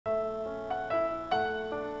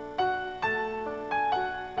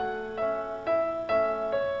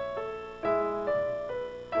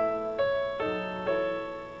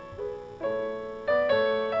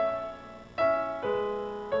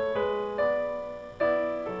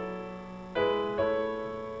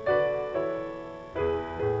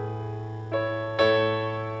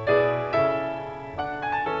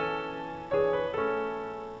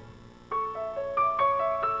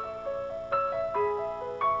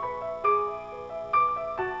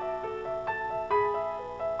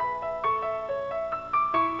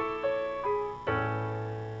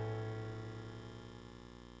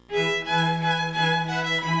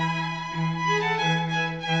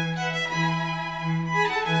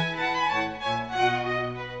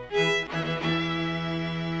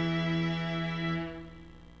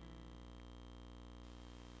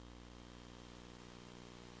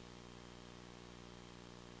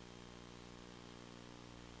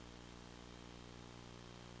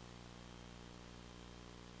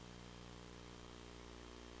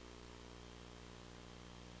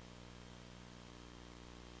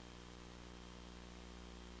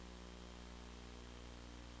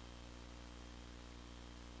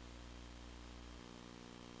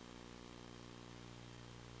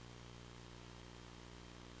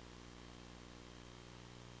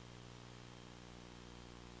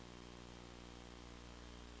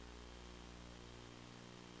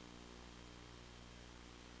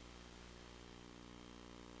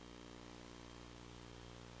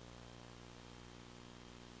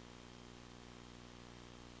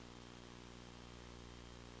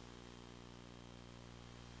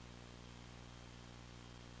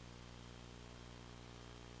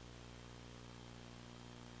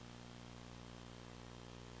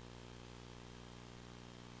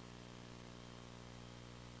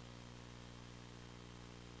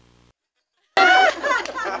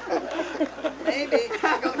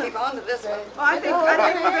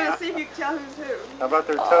2002. How about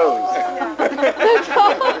their toes?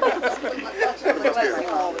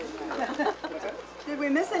 Did we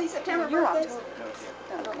miss any September birthdays?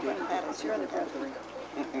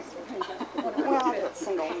 Well, I'll put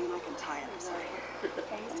single and I can tie it. I'm sorry.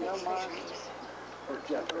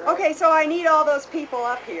 Okay, so I need all those people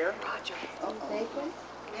up here. Roger.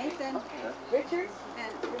 Nathan. Richard.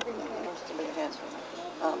 And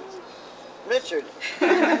Richard.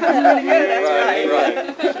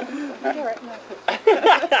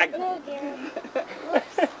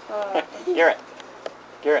 Garrett.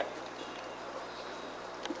 Garrett.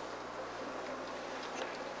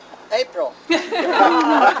 April.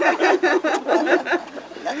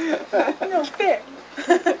 No fit.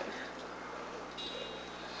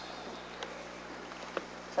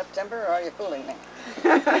 September, or are you fooling me?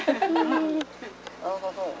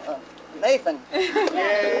 Nathan. Here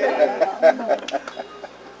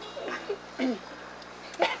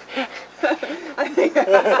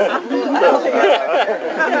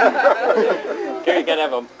you gotta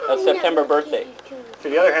have a September birthday. See,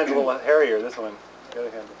 the other hand's a little hairier, this one. The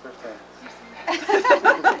other hand, the first hand.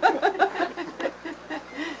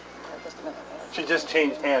 She just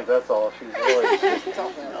changed hands, that's all. She's really...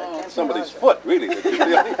 Somebody's foot, really. Jeff.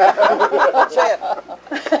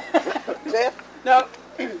 Jeff? No.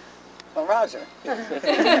 Well, Roger. Trying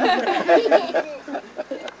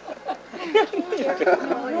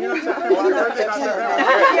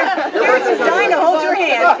to hold your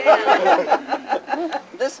hand.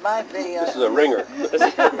 This might be... This is a ringer. This is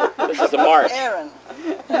a mark. Aaron.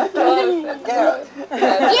 Garrett.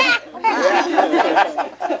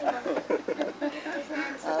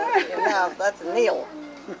 Now, that's Neil.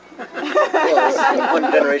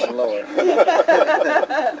 One generation lower.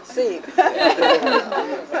 Steve.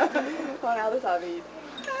 Well, now this I'll be.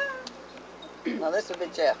 Now, this would be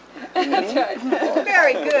Jeff. That's right.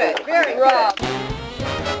 Very good. Very good.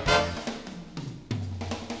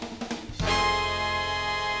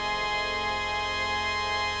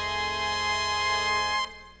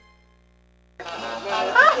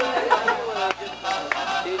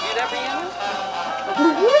 Did you do that, Brianna?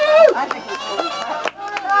 I think it's cool.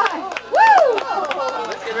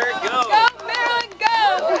 Let's give her a go. Go, Marilyn, go!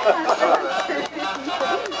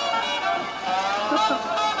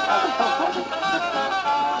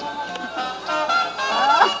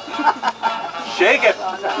 Shake it!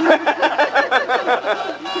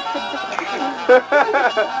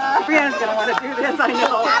 Brianna's going to want to do this, I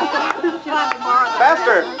know. She'll have to borrow that.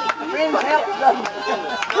 Faster! Brianna, help.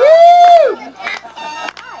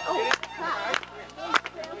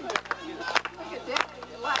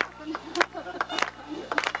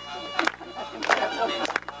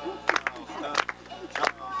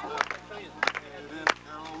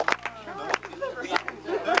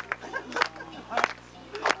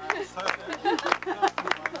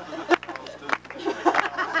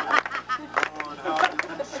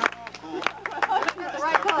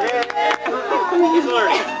 He's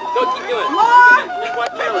learning. Go, keep doing it. More! Just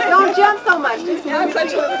watch Marilyn. Don't jump so much. Just I'm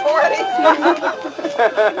such an authority.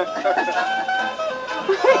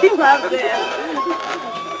 He loves this.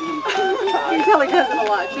 You can tell he does it a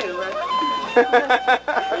lot too, right?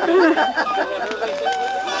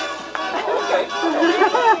 Okay.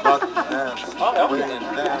 I'll help you then.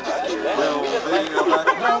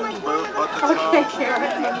 Okay,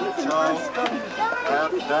 Karen.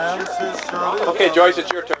 Okay, Joyce,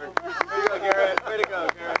 it's your turn. Way to go, Garrett. Way to go,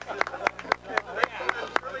 Garrett.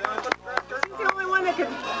 He's the only one that could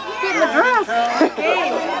fit in the dress.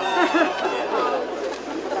 Game.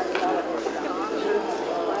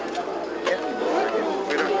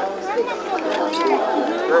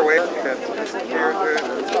 We're away.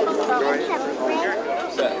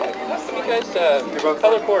 You guys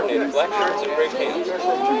Color coordinated, black shirts and gray pants.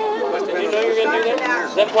 Did you know you were going to do that?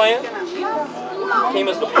 Is that planned? Came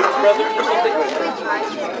as the Blues Brothers or something?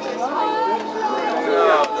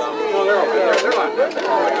 No, they're okay. They're not good. I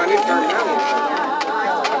need to turn them.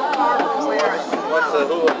 What's the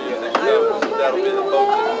hula music? That'll be the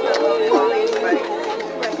focus.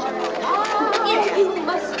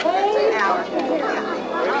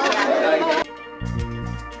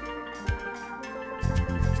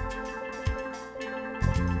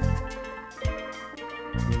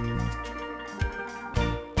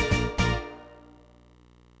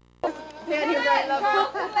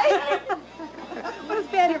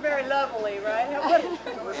 You're very lovely, right?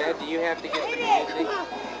 Yeah, do you have to get the music?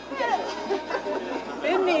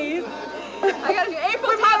 Bend knees. I got to do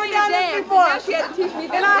April time when you dance. before. Now she had to teach me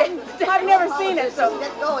And I've never seen it, so.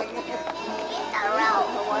 Get going.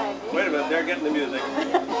 Wait a minute, they're getting the music.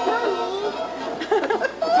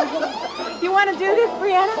 You want to gonna do this,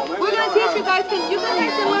 Brianna? We're gonna teach you guys because you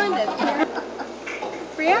guys can learn this.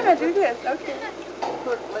 Brianna, do this. Okay.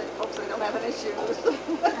 Hopefully they don't have any shoes.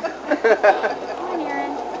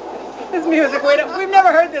 This music, we've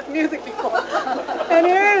never heard this music before. And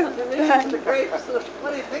here's The grapes.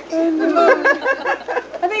 What do you think?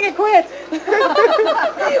 I think it quit.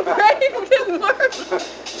 Brady didn't work.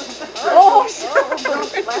 Oh, sure.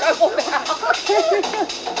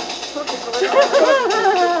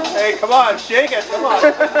 Hey, come on, shake it, come on.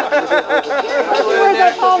 Where's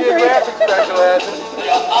that palm tree? Special ed.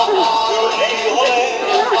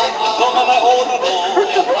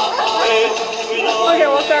 Okay,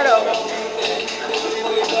 we'll start over.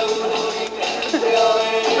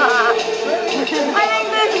 I think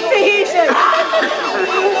this is Tahitian.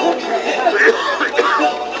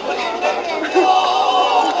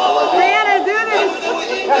 Brianna, do this.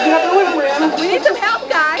 We need some help,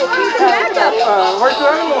 guys. We need some backup. Where's the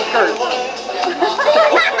other little skirt?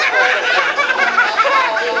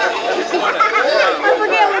 I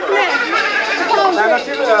forget what's next. Palm Now, tree. don't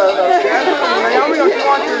you, Naomi, don't you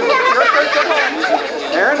want your skirt?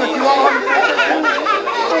 Aaron, don't you want one?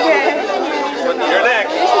 Okay. You're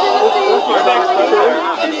next. You're next,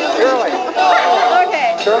 Shirley. Okay.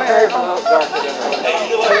 Shirley,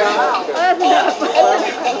 That's enough.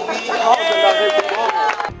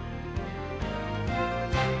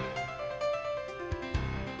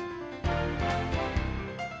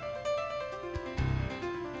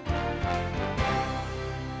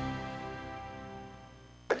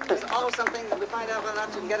 There's always something that we find out whether or not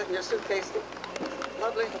you can get it in your suitcase.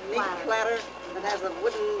 Lovely, neat platter that has a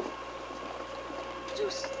wooden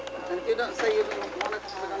juice. And if you don't say you don't want it,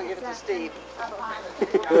 we're going to give it to Steve.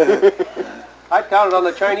 I counted on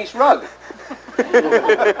the Chinese rug.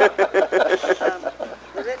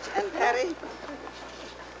 Rich and Patty.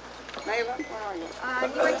 Maylin, where are you?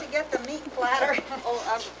 You wait to get the meat platter.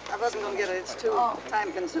 Oh, I wasn't going to get it. It's too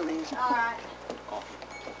time consuming. All right.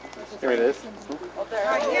 Here it is.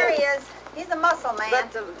 Here he is. He's a muscle man.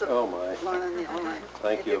 That's Oh, my. all right.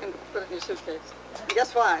 Thank If you. You can put it in your suitcase. And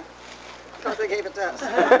guess why? Because they gave it to us.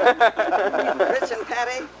 Rich and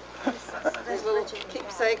Patty. These little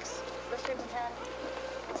keepsakes.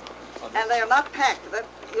 And they are not packed.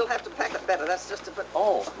 You'll have to pack it better. That's just to put.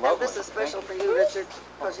 Oh, And lovely. this is special for you, Richard,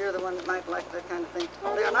 because you're the one that might like that kind of thing.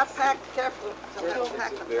 They are not packed. Careful. Sometimes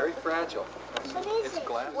pack them. Very fragile. It's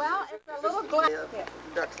glass. Well, it's a little glass.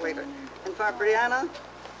 Ducks later. And for Brianna,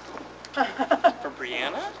 For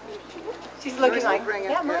Brianna? She's looking like, bring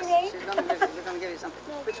it. yeah, my Yes, name. she's gonna give, we're going to give you something,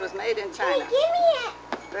 which was made in China.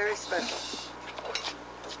 Very special.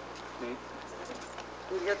 You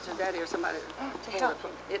get your daddy or somebody to hold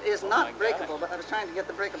it. It is not breakable, but I was trying to get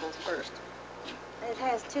the breakables first. It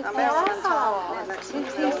has two Now, pieces. Marilyn and Tom, and next to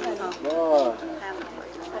Marilyn and Tom. Oh.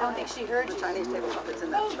 And I don't think she heard the you. Chinese tabletop is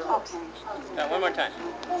in that box. One more time.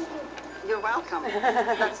 You're welcome.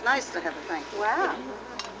 That's nice to have a thank you. Wow.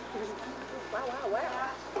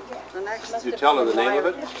 The next, Did you tell her the name of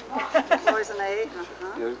it? poison A.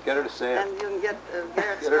 You get her to say it. And you can get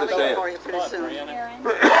Garrett Get her to spelling say it it. for you pretty soon.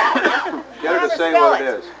 Get her to say what it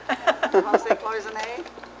is. I'll say poison A.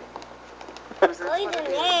 Poison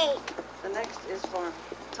A. The next is for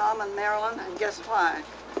Tom and Marilyn, and guess why?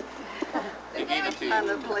 They gave it to you. And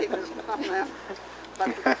the plate is on there. But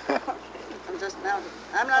I'm just now,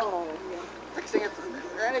 I'm not fixing it.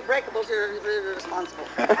 If there are any breakables, you're responsible.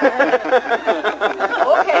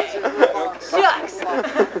 Okay. Shucks.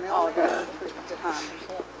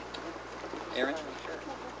 Aaron?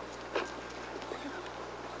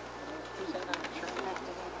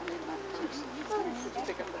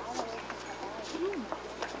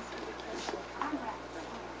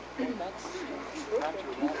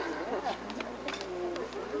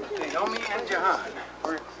 Naomi and Jahan.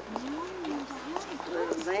 The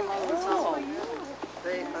name on the song.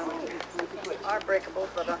 They are breakable,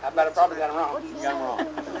 but How about I probably got them wrong? You got them wrong.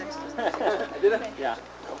 the next is Did I? Yeah.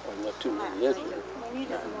 I left too many in here.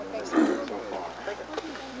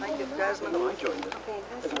 thank you, Jasmine. No, I joined it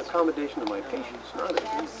as an accommodation of my patients, not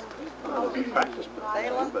as a practice, but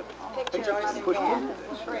patients pushed into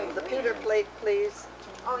this. The Peter plate, please.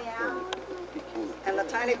 Oh, yeah. And the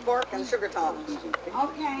tiny fork and sugar tongs.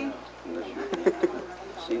 Okay. Unless you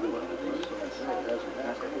see them under these.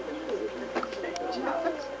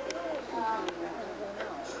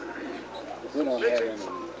 We don't have Richard, any.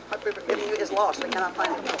 what we've given you is lost. We cannot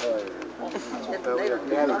find it. It's Well, later.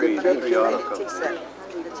 we had to read every article. He said.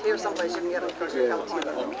 It's here someplace you can get it because you're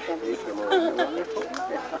California.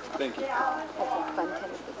 Thank you.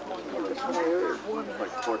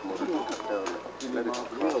 Like Fort Motor, medical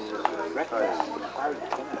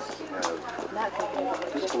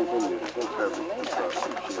This continues. Don't terribly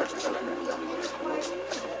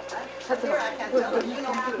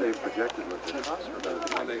they projected with this for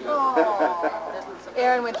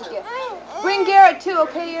Aaron went to get. Bring Garrett too,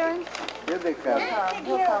 okay, Aaron? Here they come.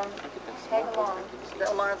 He'll come. Tag along.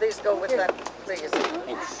 Delmar, these go with that, please.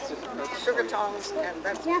 Sugar tongs, and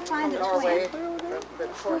that's Norway.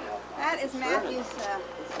 That is Matthew's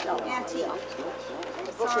antique.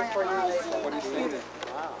 The book is for you, Nathan. What are you saying?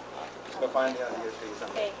 Wow. Go find out here,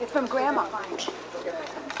 please. It's from Grandma.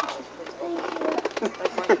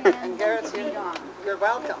 And Garrett's, you're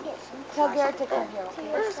welcome. Tell Garrett to come here, okay?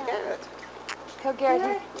 Where's Garrett? Tell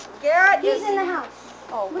Garrett. Garrett He's in the house.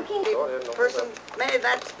 Oh, The person made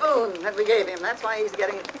that spoon that we gave him. That's why he's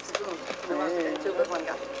getting a spoon. There must have been two, but one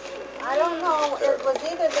got it. I don't know. It was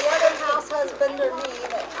either the other house husband or me,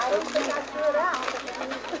 but I don't think I threw it out.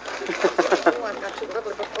 Oh, I've got you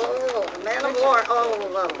lovely. Oh, man of war. Oh,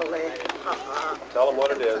 lovely. Tell them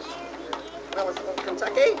what it is. Well, it's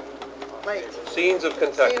Kentucky. Late. Scenes of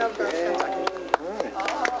Kentucky. Scene of Kentucky.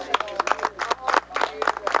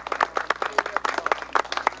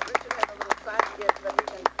 Richard had a little side gift, but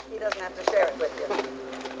he doesn't have to share it with you.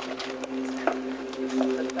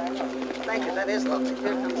 Thank you. That is lovely.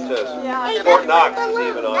 Here comes It says, Yeah, Fort Knox is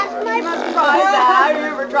even on That's it. my tried that. I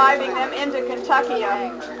remember driving them into Kentucky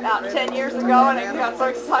about 10 years ago, and I got so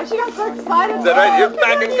excited. She got so excited. Is that right? You're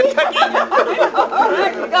back in Kentucky.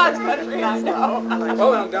 God's country, I know.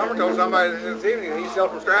 Oh, and Delmer told somebody this evening he's still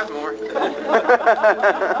from Strathmore.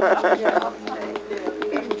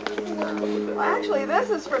 Well, actually, this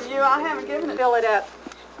is from you. I haven't given it. Fill it up.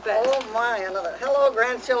 Oh my, another. Hello,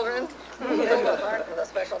 grandchildren. With a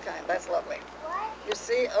special kind. That's lovely. You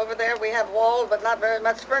see, over there we have walls, but not very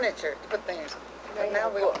much furniture to put things. But now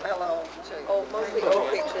we hello to you. Oh, mostly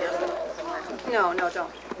old pictures. No,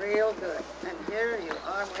 don't. Real good. And here you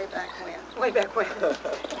are way back when. Way back when.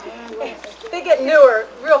 They get newer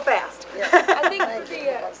real fast. Yeah. I think Thank you.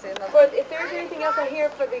 Let's see another. if there's anything else I hear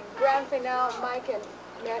for the grand finale, Mike and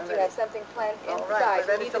Matthew have something planned All inside. right,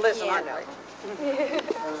 we're ready Need to the listen, aren't piano. we?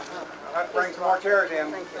 I'll have to bring some more chairs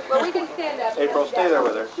in. Thank you. Well, we can stand up. April, stay there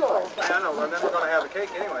with her. Sure. I know, we're never going to have a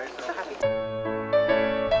cake anyway, so.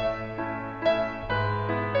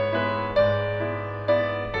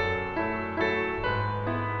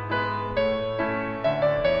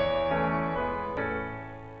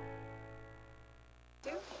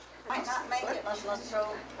 Might not make it unless let's show.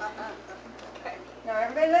 No,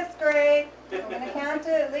 everybody looks great. I'm going to count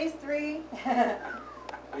to at least 3. And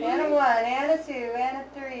a 1, and a 2, and a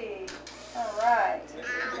 3. All right.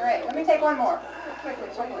 Great. Let me take one more. Quickly,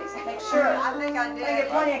 please. Make sure. I think I did. I get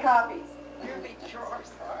plenty of copies. You beat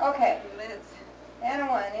yours. Okay. Liz. And a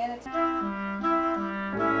 1, and a 2.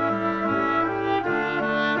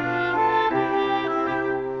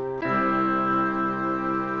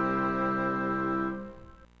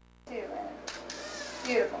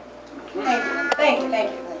 Beautiful. Thank you. Thank you.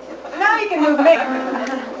 Thank you. Now you can move me.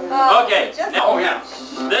 Okay, now,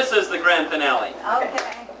 this is the grand finale.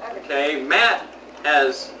 Okay. Okay, Matt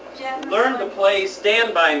has learned to play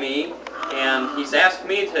Stand By Me, and he's asked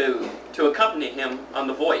me to accompany him on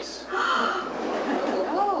The Voice.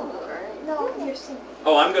 No, you're singing.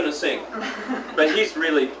 Oh, I'm going to sing, but he's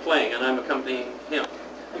really playing, and I'm accompanying him.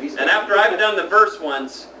 And after I've done the verse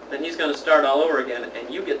once, then he's going to start all over again,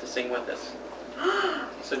 and you get to sing with us.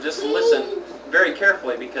 So just listen very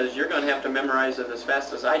carefully, because you're going to have to memorize it as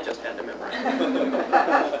fast as I just had to memorize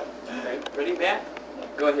it. Okay, ready, Matt?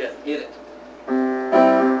 Go ahead, hit it.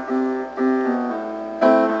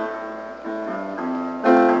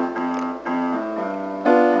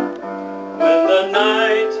 When the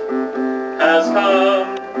night has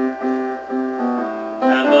come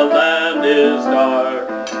and the land is dark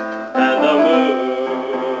and the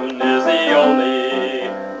moon is the only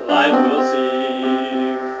light we'll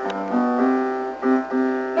see.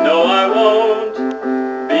 No, I won't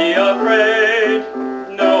be afraid.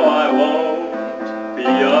 No, I won't be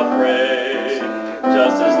afraid.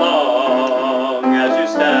 Just as long as you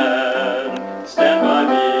stand by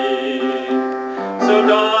me. So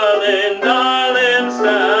darling, darling,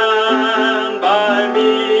 stand by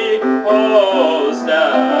me. Oh,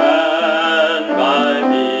 stand by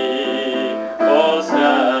me. Oh,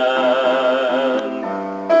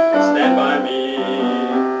 stand by me.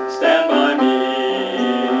 Stand by me.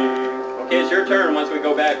 Okay, it's your turn once we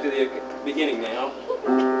go back to the beginning now.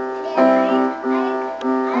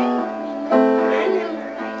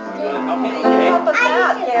 Help us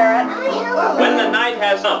out, Garrett. When the night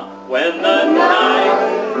has come, when the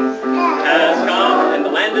night has come and the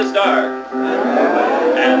land is dark,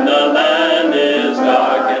 and the land is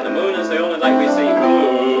dark, and the moon is the only light we see.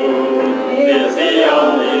 Moon is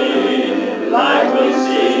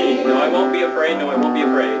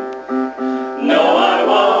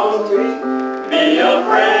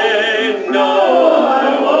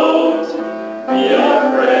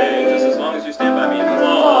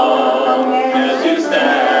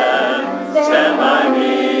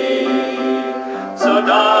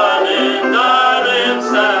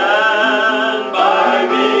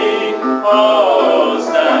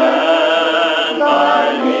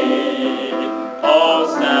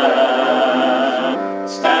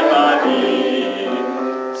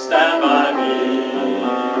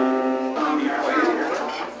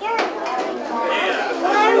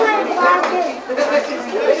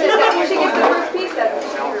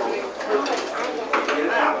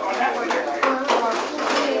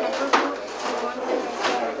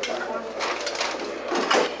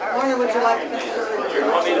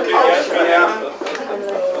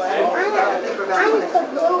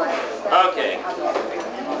Okay.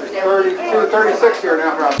 32, 36 here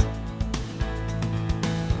now, Rob.